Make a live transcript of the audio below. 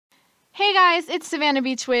Hey guys, it's Savannah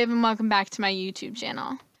Beachwave and welcome back to my YouTube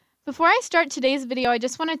channel. Before I start today's video, I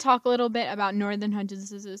just want to talk a little bit about Northern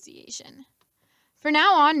Hunters Association. For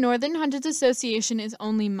now on, Northern Hunters Association is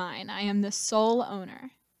only mine. I am the sole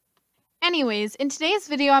owner. Anyways, in today's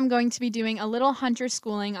video, I'm going to be doing a little hunter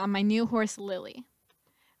schooling on my new horse, Lilli.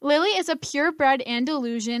 Lilli is a purebred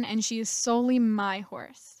Andalusian and she is solely my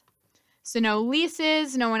horse. So no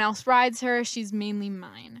leases, no one else rides her, she's mainly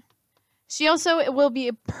mine. She also will be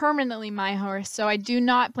permanently my horse, so I do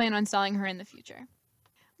not plan on selling her in the future.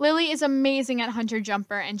 Lilli is amazing at hunter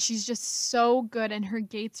jumper, and she's just so good, and her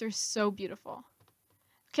gaits are so beautiful.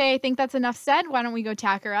 Okay, I think that's enough said. Why don't we go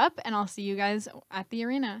tack her up, and I'll see you guys at the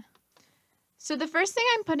arena. So the first thing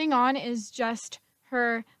I'm putting on is just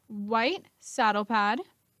her white saddle pad.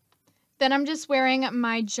 Then I'm just wearing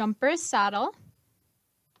my jumper's saddle.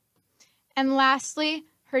 And lastly,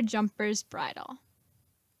 her jumper's bridle.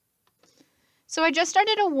 So I just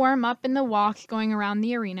started to warm up in the walk going around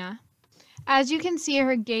the arena. As you can see,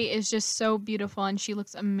 her gait is just so beautiful and she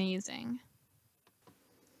looks amazing.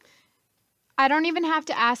 I don't even have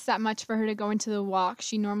to ask that much for her to go into the walk.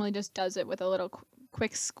 She normally just does it with a little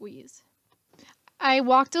quick squeeze. I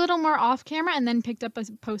walked a little more off camera and then picked up a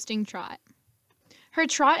posting trot. Her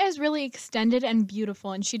trot is really extended and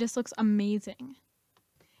beautiful and she just looks amazing.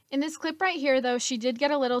 In this clip right here, though, she did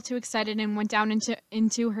get a little too excited and went down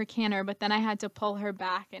into her canter, but then I had to pull her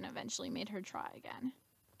back and eventually made her trot again.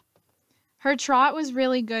 Her trot was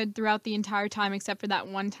really good throughout the entire time except for that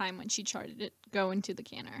one time when she tried to go into the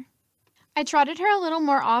canter. I trotted her a little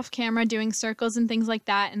more off camera doing circles and things like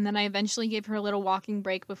that, and then I eventually gave her a little walking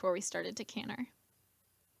break before we started to canter.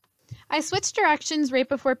 I switched directions right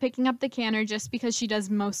before picking up the canter just because she does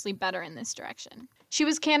mostly better in this direction. She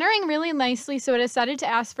was cantering really nicely, so I decided to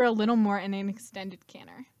ask for a little more in an extended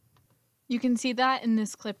canter. You can see that in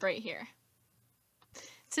this clip right here.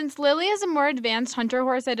 Since Lilli is a more advanced hunter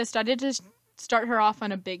horse, I decided to start her off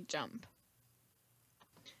on a big jump.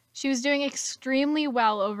 She was doing extremely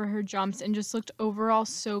well over her jumps and just looked overall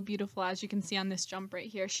so beautiful, as you can see on this jump right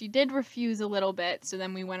here. She did refuse a little bit, so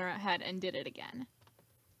then we went ahead and did it again.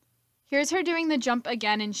 Here's her doing the jump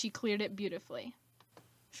again, and she cleared it beautifully.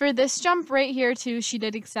 For this jump right here too, she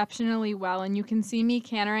did exceptionally well, and you can see me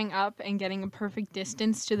cantering up and getting a perfect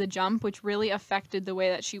distance to the jump, which really affected the way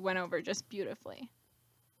that she went over just beautifully.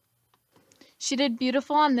 She did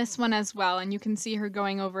beautiful on this one as well, and you can see her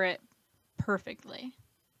going over it perfectly.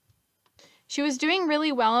 She was doing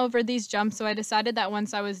really well over these jumps, so I decided that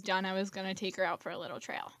once I was done, I was going to take her out for a little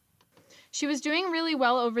trail. She was doing really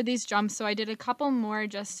well over these jumps, so I did a couple more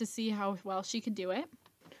just to see how well she could do it.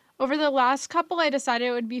 Over the last couple, I decided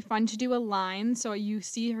it would be fun to do a line, so you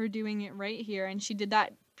see her doing it right here, and she did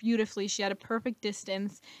that beautifully. She had a perfect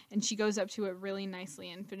distance, and she goes up to it really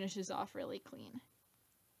nicely and finishes off really clean.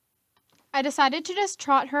 I decided to just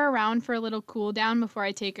trot her around for a little cool down before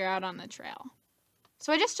I take her out on the trail.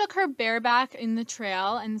 So I just took her bareback in the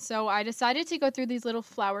trail, and so I decided to go through these little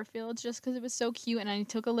flower fields just because it was so cute, and I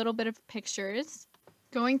took a little bit of pictures.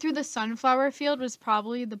 Going through the sunflower field was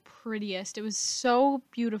probably the prettiest. It was so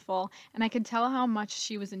beautiful, and I could tell how much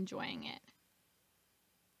she was enjoying it.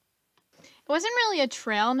 It wasn't really a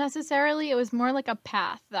trail necessarily, it was more like a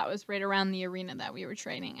path that was right around the arena that we were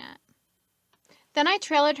training at. Then I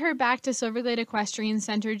trailed her back to Silverglade Equestrian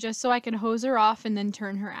Center just so I could hose her off and then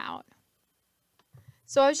turn her out.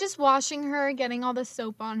 So I was just washing her, getting all the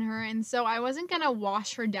soap on her, and so I wasn't going to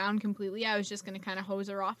wash her down completely. I was just going to kind of hose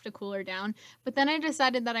her off to cool her down. But then I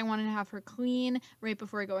decided that I wanted to have her clean right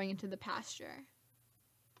before going into the pasture.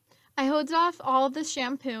 I hosed off all of the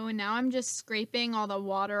shampoo, and now I'm just scraping all the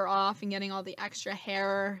water off and getting all the extra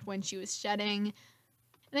hair when she was shedding.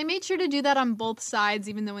 And I made sure to do that on both sides,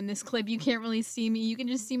 even though in this clip you can't really see me. You can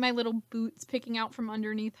just see my little boots picking out from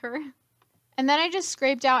underneath her. And then I just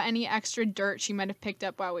scraped out any extra dirt she might have picked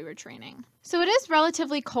up while we were training. So it is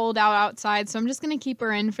relatively cold outside, so I'm just going to keep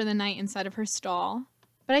her in for the night inside of her stall.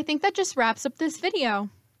 But I think that just wraps up this video.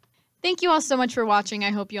 Thank you all so much for watching.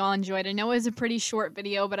 I hope you all enjoyed. I know it was a pretty short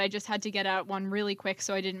video, but I just had to get out one really quick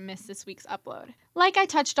so I didn't miss this week's upload. Like I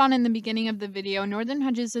touched on in the beginning of the video, Northern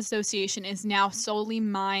Hunters Association is now solely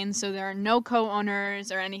mine, so there are no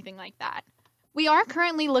co-owners or anything like that. We are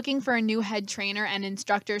currently looking for a new head trainer and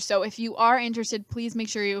instructor, so if you are interested, please make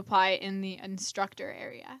sure you apply in the instructor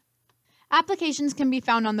area. Applications can be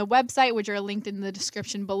found on the website, which are linked in the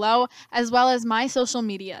description below, as well as my social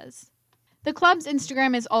medias. The club's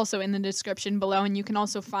Instagram is also in the description below, and you can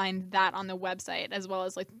also find that on the website, as well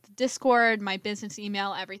as like the Discord, my business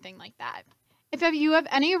email, everything like that. If you have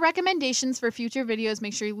any recommendations for future videos,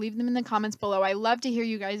 make sure you leave them in the comments below. I love to hear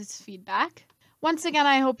you guys' feedback. Once again,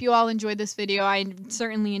 I hope you all enjoyed this video. I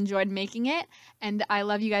certainly enjoyed making it, and I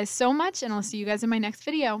love you guys so much, and I'll see you guys in my next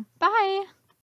video. Bye!